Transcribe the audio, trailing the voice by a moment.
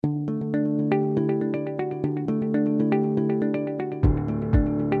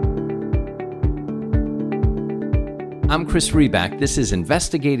I'm Chris Reback. This is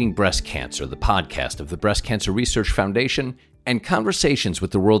Investigating Breast Cancer, the podcast of the Breast Cancer Research Foundation, and conversations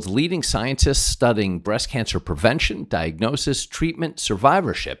with the world's leading scientists studying breast cancer prevention, diagnosis, treatment,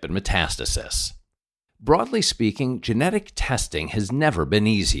 survivorship, and metastasis. Broadly speaking, genetic testing has never been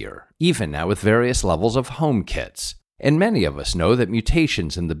easier, even now with various levels of home kits. And many of us know that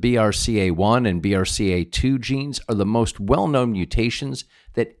mutations in the BRCA1 and BRCA2 genes are the most well-known mutations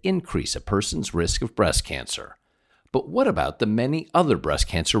that increase a person's risk of breast cancer. But what about the many other breast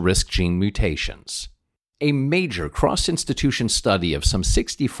cancer risk gene mutations? A major cross-institution study of some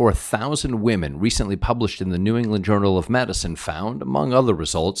 64,000 women recently published in the New England Journal of Medicine found, among other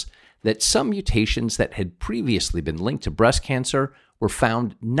results, that some mutations that had previously been linked to breast cancer were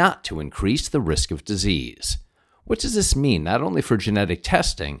found not to increase the risk of disease. What does this mean not only for genetic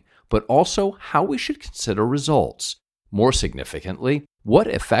testing, but also how we should consider results? More significantly, what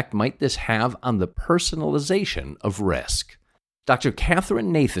effect might this have on the personalization of risk? Dr.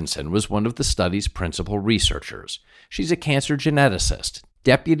 Catherine Nathanson was one of the study's principal researchers. She's a cancer geneticist,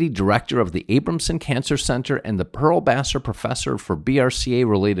 deputy director of the Abramson Cancer Center, and the Pearl Basser Professor for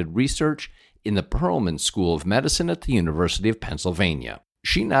BRCA-related research in the Perelman School of Medicine at the University of Pennsylvania.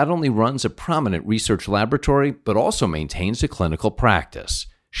 She not only runs a prominent research laboratory, but also maintains a clinical practice.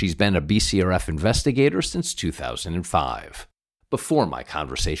 She's been a BCRF investigator since 2005. Before my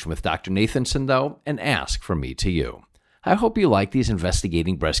conversation with Dr. Nathanson, though, an ask from me to you. I hope you like these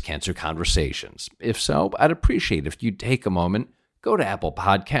investigating breast cancer conversations. If so, I'd appreciate if you'd take a moment, go to Apple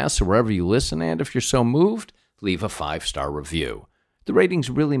Podcasts or wherever you listen, and if you're so moved, leave a 5-star review. The ratings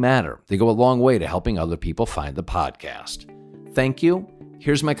really matter. They go a long way to helping other people find the podcast. Thank you.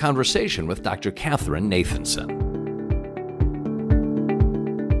 Here's my conversation with Dr. Catherine Nathanson.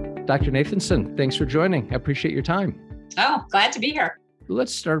 Dr. Nathanson, thanks for joining. I appreciate your time. Oh, glad to be here.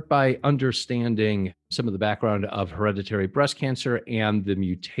 Let's start by understanding some of the background of hereditary breast cancer and the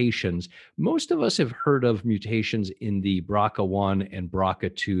mutations. Most of us have heard of mutations in the BRCA1 and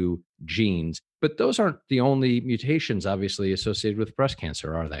BRCA2 genes, but those aren't the only mutations obviously associated with breast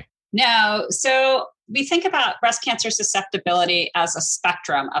cancer, are they? No. So we think about breast cancer susceptibility as a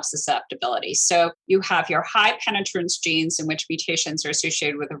spectrum of susceptibility. So you have your high penetrance genes in which mutations are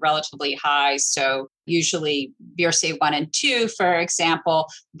associated with a relatively high. So usually BRCA1 and 2, for example,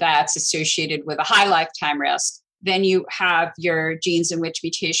 that's associated with a high lifetime risk. Then you have your genes in which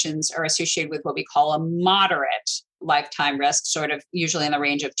mutations are associated with what we call a moderate lifetime risk, sort of usually in the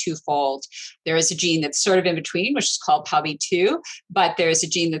range of twofold. There is a gene that's sort of in between, which is called PALB2, but there's a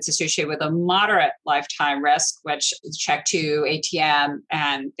gene that's associated with a moderate lifetime risk, which is CHEK2, ATM,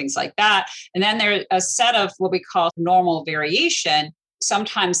 and things like that. And then there's a set of what we call normal variation.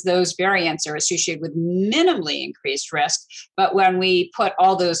 Sometimes those variants are associated with minimally increased risk, but when we put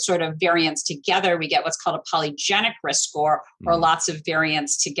all those sort of variants together, we get what's called a polygenic risk score, or lots of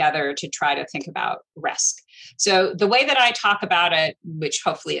variants together to try to think about risk. So the way that I talk about it, which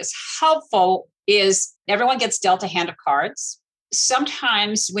hopefully is helpful, is everyone gets dealt a hand of cards.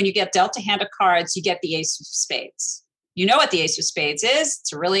 Sometimes when you get dealt a hand of cards, you get the ace of spades. You know what the ace of spades is.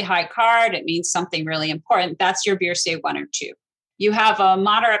 It's a really high card. It means something really important. That's your BRCA1 or 2. You have a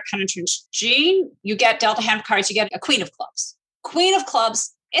moderate penetrance gene, you get dealt a hand of cards, you get a queen of clubs. Queen of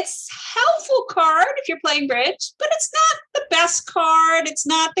clubs, it's a helpful card if you're playing bridge, but it's not the best card. It's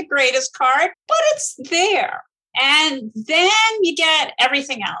not the greatest card, but it's there. And then you get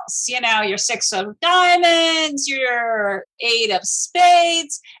everything else, your 6 of diamonds, your 8 of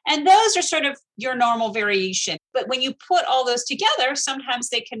spades, and those are sort of your normal variation. But when you put all those together, sometimes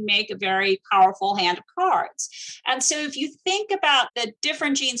they can make a very powerful hand of cards. And so if you think about the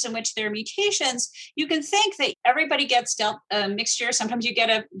different genes in which there are mutations, you can think that everybody gets dealt a mixture. Sometimes you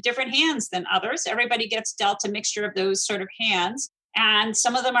get different hands than others. Everybody gets dealt a mixture of those sort of hands. And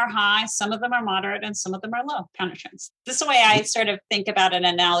some of them are high, some of them are moderate, and some of them are low penetrance. This is the way I sort of think about an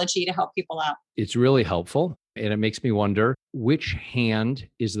analogy to help people out. It's really helpful. And it makes me wonder which hand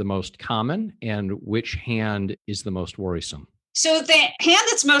is the most common and which hand is the most worrisome. So the hand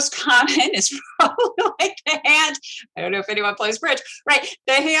that's most common is probably like the hand, I don't know if anyone plays bridge, right?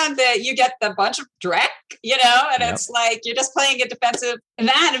 The hand that you get the bunch of dreck, and It's like you're just playing a defensive. And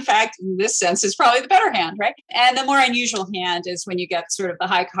that, in fact, in this sense, is probably the better hand, right? And the more unusual hand is when you get sort of the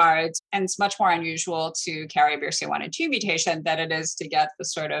high cards. And it's much more unusual to carry a BRCA1 and 2 mutation than it is to get the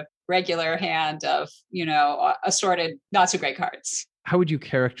sort of regular hand of, assorted, not so great cards. How would you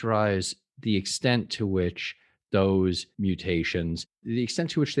characterize the extent to which those mutations, the extent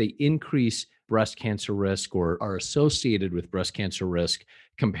to which they increase breast cancer risk or are associated with breast cancer risk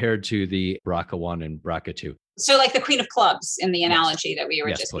compared to the BRCA1 and BRCA2? So like the Queen of Clubs in the analogy that we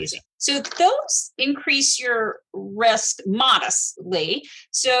were just please. using. So those increase your risk modestly.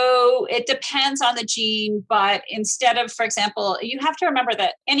 So it depends on the gene, but instead of, for example, you have to remember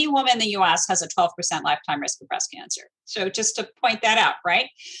that any woman in the US has a 12% lifetime risk of breast cancer. So just to point that out, right?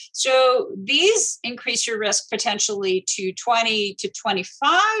 So these increase your risk potentially to 20 to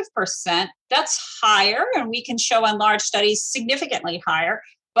 25%. That's higher, and we can show on large studies significantly higher,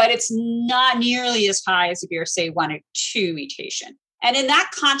 but it's not nearly as high as if you're, say, 1 or 2 mutation. And in that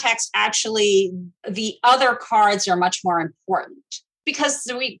context, actually, the other cards are much more important because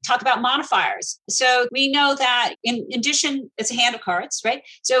we talk about modifiers. So we know that in addition, it's a hand of cards, right?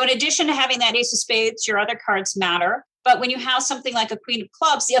 So in addition to having that ace of spades, your other cards matter. But when you have something like a Queen of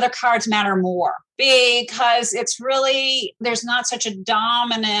Clubs, the other cards matter more because it's really, there's not such a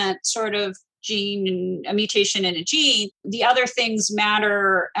dominant sort of gene, a mutation in a gene. The other things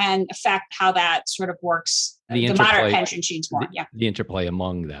matter and affect how that sort of works. The moderate penetrant genes more. The interplay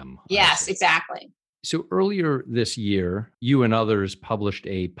among them. Yes, exactly. So earlier this year, you and others published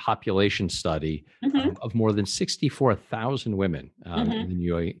a population study of more than 64,000 women in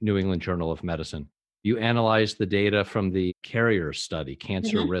the New England Journal of Medicine. You analyzed the data from the carrier study,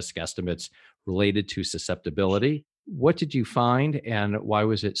 cancer risk estimates related to susceptibility. What did you find, and why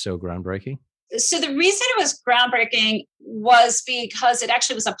was it so groundbreaking? So the reason it was groundbreaking was because it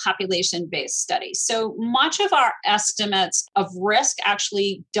actually was a population-based study. So much of our estimates of risk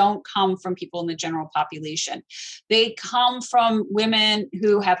actually don't come from people in the general population. They come from women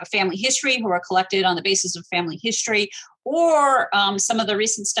who have a family history, who are collected on the basis of family history, or some of the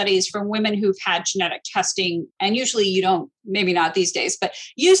recent studies from women who've had genetic testing. And usually you don't, maybe not these days, but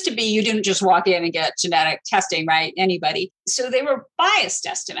used to be you didn't just walk in and get genetic testing, right? Anybody. So they were biased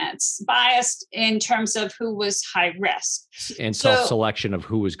estimates, biased in terms of who was high risk. And self-selection of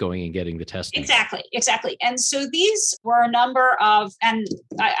who was going and getting the testing. Exactly. And so these were a number of, and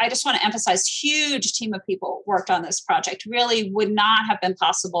I just want to emphasize, huge team of people worked on this project. Really would not have been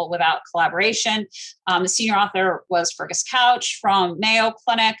possible without collaboration. The senior author was Fergus Couch from Mayo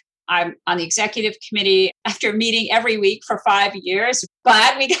Clinic. I'm on the executive committee after meeting every week for 5 years.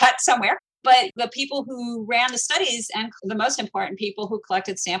 Glad we got somewhere. But the people who ran the studies and the most important people who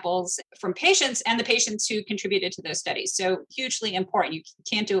collected samples from patients and the patients who contributed to those studies. So hugely important. You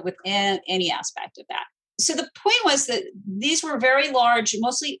can't do it within any aspect of that. So the point was that these were very large,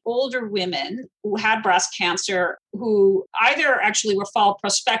 mostly older women who had breast cancer, who either actually were followed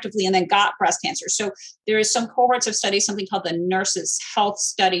prospectively and then got breast cancer. So there is some cohorts of studies, something called the Nurses Health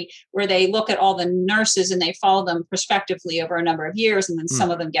Study, where they look at all the nurses and they follow them prospectively over a number of years, and then some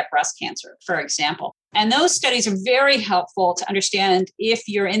of them get breast cancer, for example. And those studies are very helpful to understand if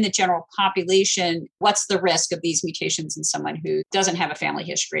you're in the general population, what's the risk of these mutations in someone who doesn't have a family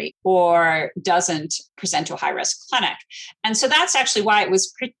history or doesn't present to a high-risk clinic. And so that's actually why it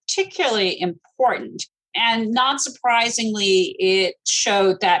was particularly important. And not surprisingly, it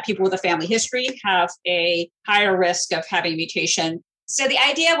showed that people with a family history have a higher risk of having a mutation. So the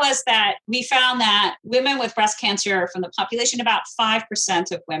idea was that we found that women with breast cancer from the population, about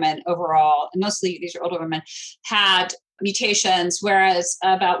 5% of women overall, and mostly these are older women, had mutations, whereas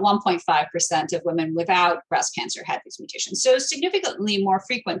about 1.5% of women without breast cancer had these mutations. So significantly more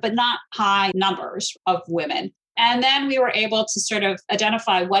frequent, but not high numbers of women. And then we were able to sort of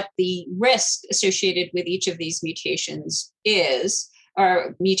identify what the risk associated with each of these mutations is,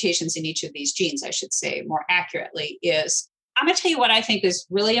 or mutations in each of these genes, I should say more accurately, is. I'm going to tell you what I think is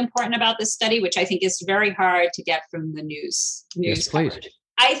really important about this study, which I think is very hard to get from the news coverage.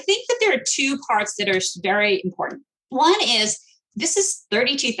 I think that there are 2 parts that are very important. One is this is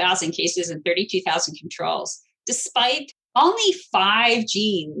 32,000 cases and 32,000 controls. Despite only 5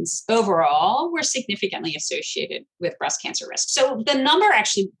 genes overall were significantly associated with breast cancer risk. So the number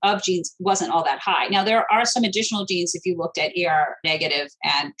actually of genes wasn't all that high. Now, there are some additional genes if you looked at ER negative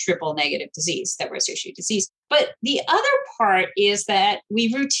and triple negative disease that were associated with disease. But the other part is that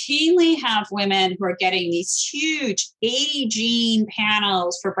we routinely have women who are getting these huge 80 gene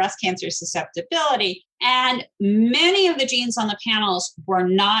panels for breast cancer susceptibility. And many of the genes on the panels were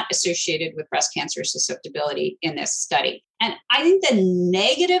not associated with breast cancer susceptibility in this study. And I think the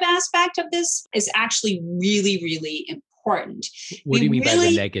negative aspect of this is actually really, really important. What do you mean by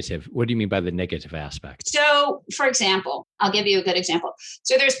the negative? What do you mean by the negative aspect? So, for example, I'll give you a good example.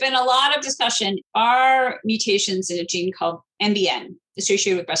 So there's been a lot of discussion, are mutations in a gene called MBN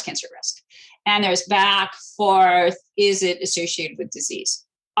associated with breast cancer risk? And there's back, forth, is it associated with disease?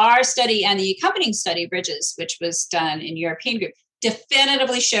 Our study and the accompanying study, Bridges, which was done in European group,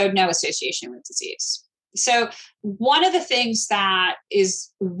 definitively showed no association with disease. So one of the things that is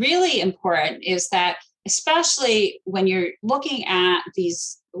really important is that especially when you're looking at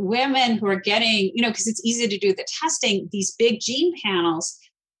these women who are getting, because it's easy to do the testing, these big gene panels,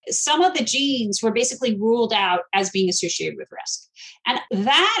 some of the genes were basically ruled out as being associated with risk. And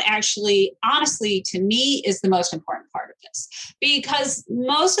that actually, honestly, to me, is the most important part of this, because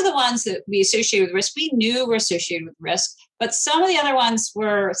most of the ones that we associate with risk, we knew were associated with risk, but some of the other ones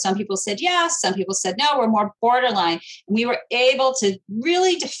were, some people said yes, some people said no, were more borderline. And we were able to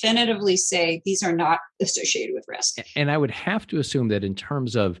really definitively say these are not associated with risk. And I would have to assume that in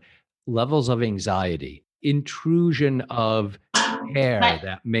terms of levels of anxiety, intrusion of care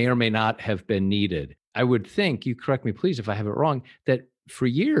that may or may not have been needed, I would think, you correct me please if I have it wrong, that for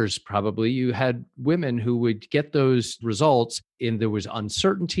years probably you had women who would get those results and there was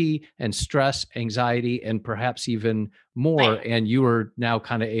uncertainty and stress, anxiety, and perhaps even more. Right. And you are now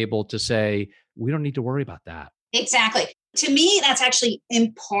kind of able to say, we don't need to worry about that. Exactly. To me, that's actually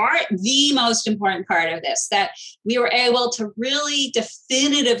in part the most important part of this, that we were able to really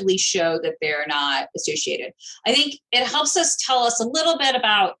definitively show that they're not associated. I think it helps us tell us a little bit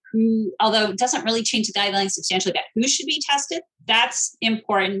about who, although it doesn't really change the guidelines substantially, about who should be tested. That's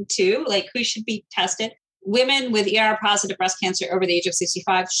important too, like who should be tested. Women with ER positive breast cancer over the age of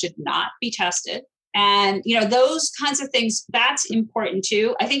 65 should not be tested. And, those kinds of things, that's important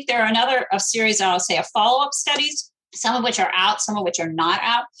too. I think there are a series, I'll say, of follow-up studies, some of which are out, some of which are not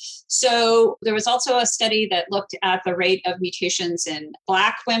out. So there was also a study that looked at the rate of mutations in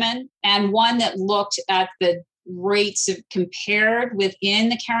Black women, and one that looked at the rates of compared within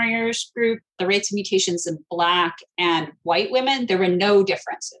the carriers group, the rates of mutations in Black and white women. There were no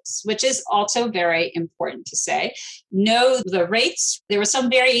differences, which is also very important to say. No, the rates, there was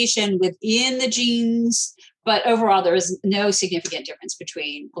some variation within the genes, but overall there was no significant difference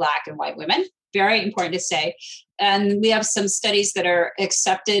between Black and white women. Very important to say. And we have some studies that are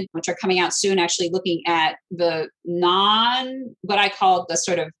accepted, which are coming out soon, actually looking at the what I call the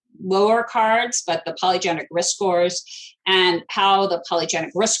sort of lower cards, but the polygenic risk scores, and how the polygenic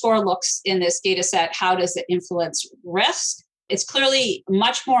risk score looks in this data set. How does it influence risk? It's clearly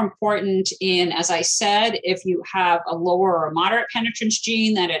much more important in, as I said, if you have a lower or moderate penetrance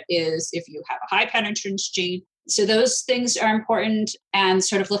gene than it is if you have a high penetrance gene. So those things are important, and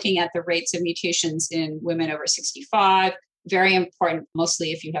sort of looking at the rates of mutations in women over 65, very important,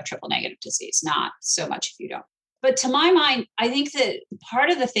 mostly if you have triple negative disease, not so much if you don't. But to my mind, I think that part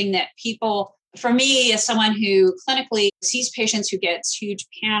of the thing that people, for me, as someone who clinically sees patients who get huge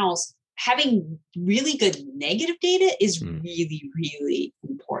panels, having really good negative data is really, really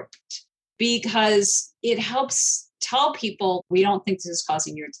important, because it helps tell people, we don't think this is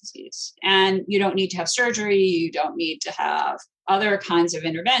causing your disease. And you don't need to have surgery. You don't need to have other kinds of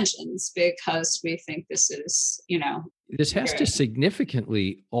interventions, because we think this is, This has to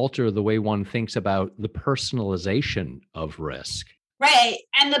significantly alter the way one thinks about the personalization of risk. Right.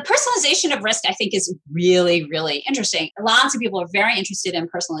 And the personalization of risk, I think, is really, really interesting. Lots of people are very interested in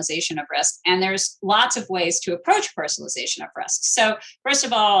personalization of risk, and there's lots of ways to approach personalization of risk. So first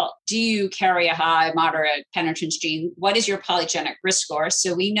of all, do you carry a high, moderate penetrance gene? What is your polygenic risk score?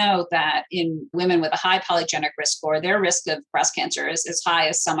 So we know that in women with a high polygenic risk score, their risk of breast cancer is as high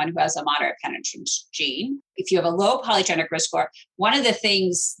as someone who has a moderate penetrance gene. If you have a low polygenic risk score, one of the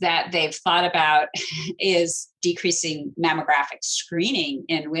things that they've thought about is decreasing mammographic screening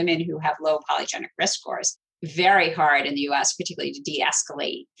in women who have low polygenic risk scores. Very hard in the US, particularly to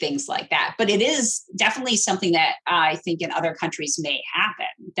de-escalate things like that. But it is definitely something that I think in other countries may happen,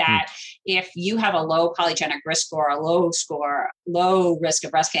 that if you have a low polygenic risk score, a low risk of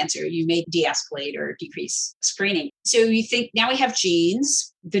breast cancer, you may de-escalate or decrease screening. So you think now we have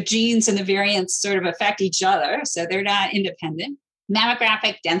genes, the genes and the variants sort of affect each other, so they're not independent.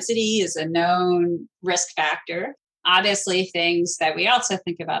 Mammographic density is a known risk factor. Obviously, things that we also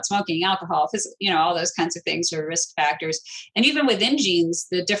think about, smoking, alcohol, all those kinds of things are risk factors. And even within genes,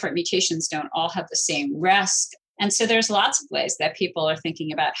 the different mutations don't all have the same risk. And so there's lots of ways that people are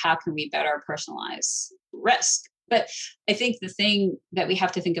thinking about how can we better personalize risk. But I think the thing that we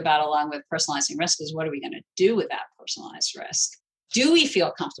have to think about along with personalizing risk is, what are we going to do with that personalized risk? Do we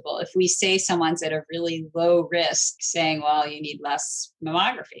feel comfortable if we say someone's at a really low risk saying, well, you need less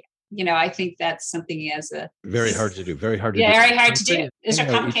mammography? I think that's something very hard to do. Very hard to do. Very hard to do. Those are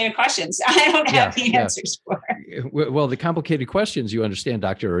complicated questions. I don't have the answers for. Well, the complicated questions, you understand,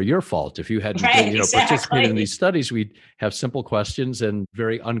 doctor, are your fault. If you hadn't exactly. participated in these studies, we'd have simple questions and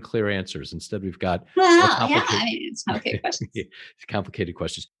very unclear answers. Instead, we've got it's complicated questions. Complicated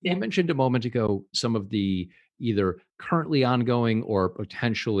questions. Yeah. You mentioned a moment ago some of the either currently ongoing or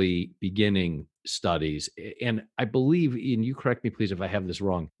potentially beginning studies. And I believe, and you correct me please if I have this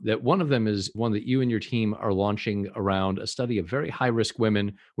wrong, that one of them is one that you and your team are launching around a study of very high risk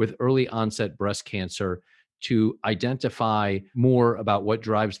women with early onset breast cancer to identify more about what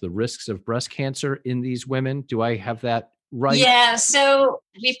drives the risks of breast cancer in these women. Do I have that right? Yeah, so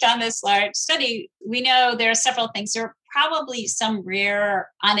we've done this large study. We know there are several things. There are probably some rare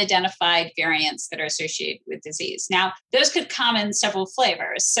unidentified variants that are associated with disease. Now, those could come in several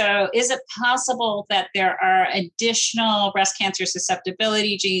flavors. So is it possible that there are additional breast cancer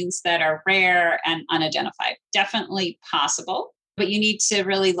susceptibility genes that are rare and unidentified? Definitely possible. But you need to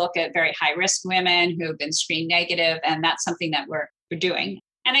really look at very high risk women who have been screened negative, and that's something that we're doing.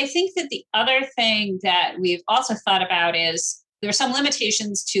 And I think that the other thing that we've also thought about is there are some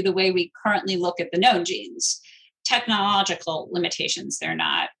limitations to the way we currently look at the known genes, technological limitations. They're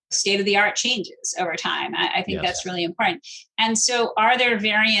not state-of-the-art changes over time. I think that's really important. And so are there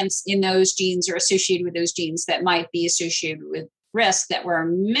variants in those genes or associated with those genes that might be associated with risk that we're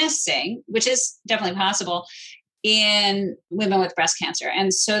missing, which is definitely possible in women with breast cancer.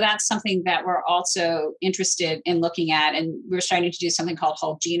 And so that's something that we're also interested in looking at. And we're starting to do something called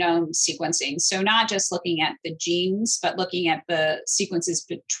whole genome sequencing. So not just looking at the genes, but looking at the sequences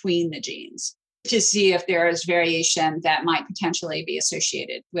between the genes to see if there is variation that might potentially be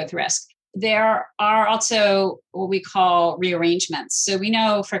associated with risk. There are also what we call rearrangements. So we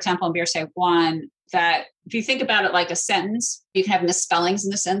know, for example, in BRCA1, that if you think about it like a sentence, you can have misspellings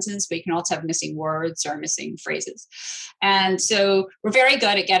in the sentence, but you can also have missing words or missing phrases. And so we're very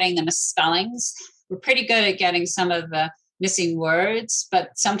good at getting the misspellings. We're pretty good at getting some of the missing words, but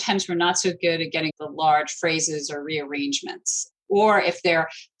sometimes we're not so good at getting the large phrases or rearrangements. Or if they're,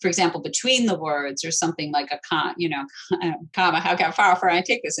 for example, between the words or something like a comma, how far I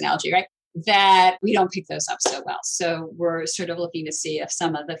take this analogy, right? That we don't pick those up so well. So we're sort of looking to see if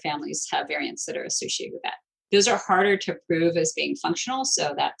some of the families have variants that are associated with that. Those are harder to prove as being functional.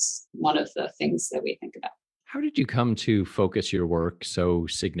 So that's one of the things that we think about. How did you come to focus your work so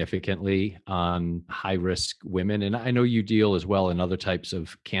significantly on high risk women? And I know you deal as well in other types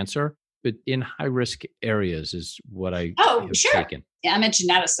of cancer, but in high risk areas is what I have taken. Yeah, I'm a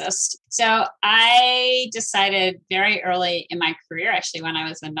geneticist. So I decided very early in my career, actually, when I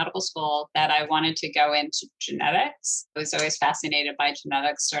was in medical school, that I wanted to go into genetics. I was always fascinated by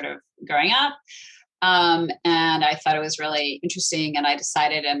genetics sort of growing up. And I thought it was really interesting. And I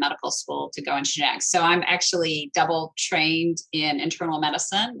decided in medical school to go into genetics. So I'm actually double trained in internal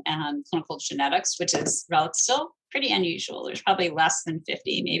medicine and clinical genetics, which is still pretty unusual. There's probably less than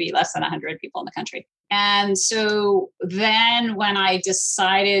 50, maybe less than 100 people in the country. And so then when I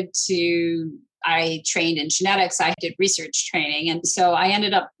decided I trained in genetics, I did research training. And so I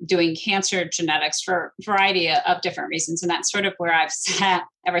ended up doing cancer genetics for a variety of different reasons. And that's sort of where I've sat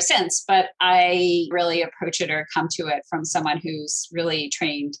ever since. But I really approach it or come to it from someone who's really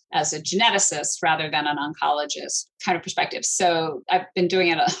trained as a geneticist rather than an oncologist kind of perspective. So I've been doing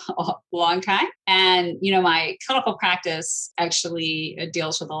it a long time. And, my clinical practice actually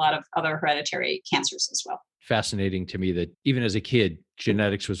deals with a lot of other hereditary cancers as well. Fascinating to me that even as a kid,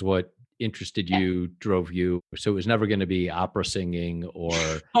 genetics was what interested you, drove you. So it was never going to be opera singing or...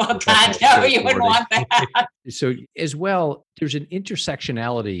 Oh, God, no, you wouldn't want that. So as well, there's an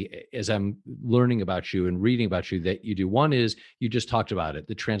intersectionality as I'm learning about you and reading about you that you do. One is, you just talked about it,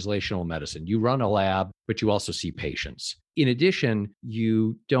 the translational medicine. You run a lab, but you also see patients. In addition,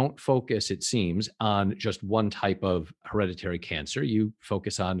 you don't focus, it seems, on just one type of hereditary cancer. You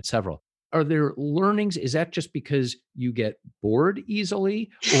focus on several. Are there learnings? Is that just because you get bored easily?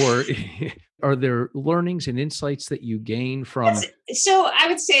 Or are there learnings and insights that you gain from? So I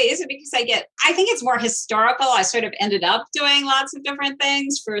would say, is it because I think it's more historical. I sort of ended up doing lots of different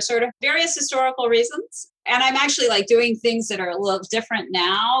things for sort of various historical reasons. And I'm actually doing things that are a little different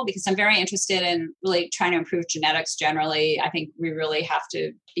now because I'm very interested in really trying to improve genetics generally. I think we really have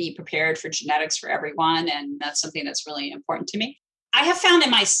to be prepared for genetics for everyone. And that's something that's really important to me. I have found in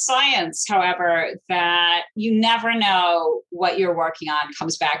my science, however, that you never know what you're working on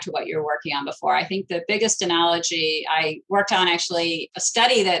comes back to what you're working on before. I think the biggest analogy I worked on, actually, a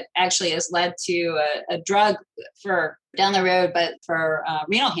study that actually has led to a drug for down the road, but for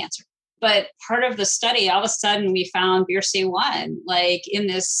renal cancer. But part of the study, all of a sudden, we found BRCA1, in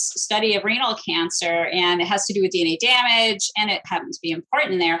this study of renal cancer, and it has to do with DNA damage, and it happens to be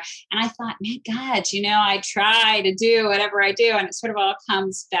important there. And I thought, my God, I try to do whatever I do, and it sort of all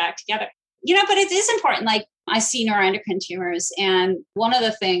comes back together. But it is important. I see neuroendocrine tumors, and one of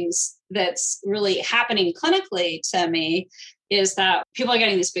the things that's really happening clinically to me is that people are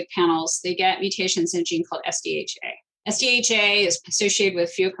getting these big panels. They get mutations in a gene called SDHA. SDHA is associated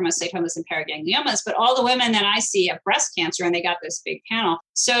with pheochromocytomas and paragangliomas, but all the women that I see have breast cancer, and they got this big panel.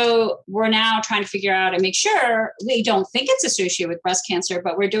 So we're now trying to figure out and make sure we don't think it's associated with breast cancer,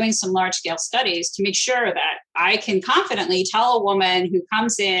 but we're doing some large scale studies to make sure that I can confidently tell a woman who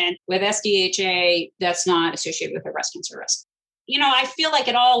comes in with SDHA that's not associated with a breast cancer risk. I feel like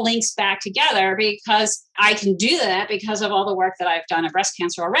it all links back together because I can do that because of all the work that I've done in breast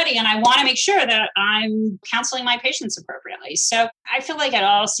cancer already. And I want to make sure that I'm counseling my patients appropriately. So I feel like it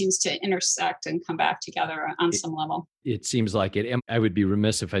all seems to intersect and come back together on some level. It seems like it. I would be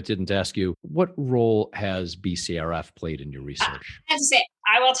remiss if I didn't ask you, what role has BCRF played in your research? I have to say,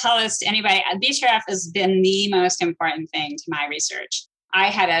 I will tell this to anybody. BCRF has been the most important thing to my research. I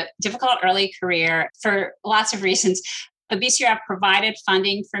had a difficult early career for lots of reasons. The BCRF provided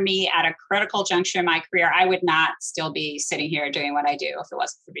funding for me at a critical juncture in my career. I would not still be sitting here doing what I do if it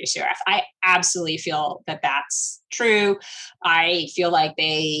wasn't for BCRF. I absolutely feel that that's true. I feel like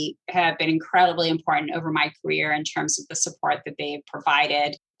they have been incredibly important over my career in terms of the support that they've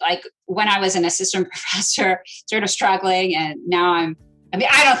provided. Like when I was an assistant professor, sort of struggling, and now I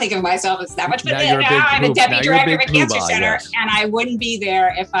don't think of myself as that much, but now I'm a deputy director of a cancer center, and I wouldn't be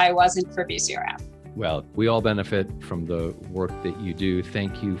there if I wasn't for BCRF. Well, we all benefit from the work that you do.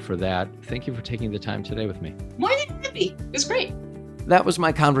 Thank you for that. Thank you for taking the time today with me. More than happy. It was great. That was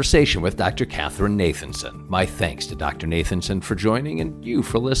my conversation with Dr. Catherine Nathanson. My thanks to Dr. Nathanson for joining and you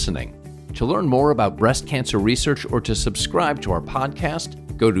for listening. To learn more about breast cancer research or to subscribe to our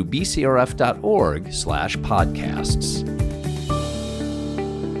podcast, go to bcrf.org/podcasts.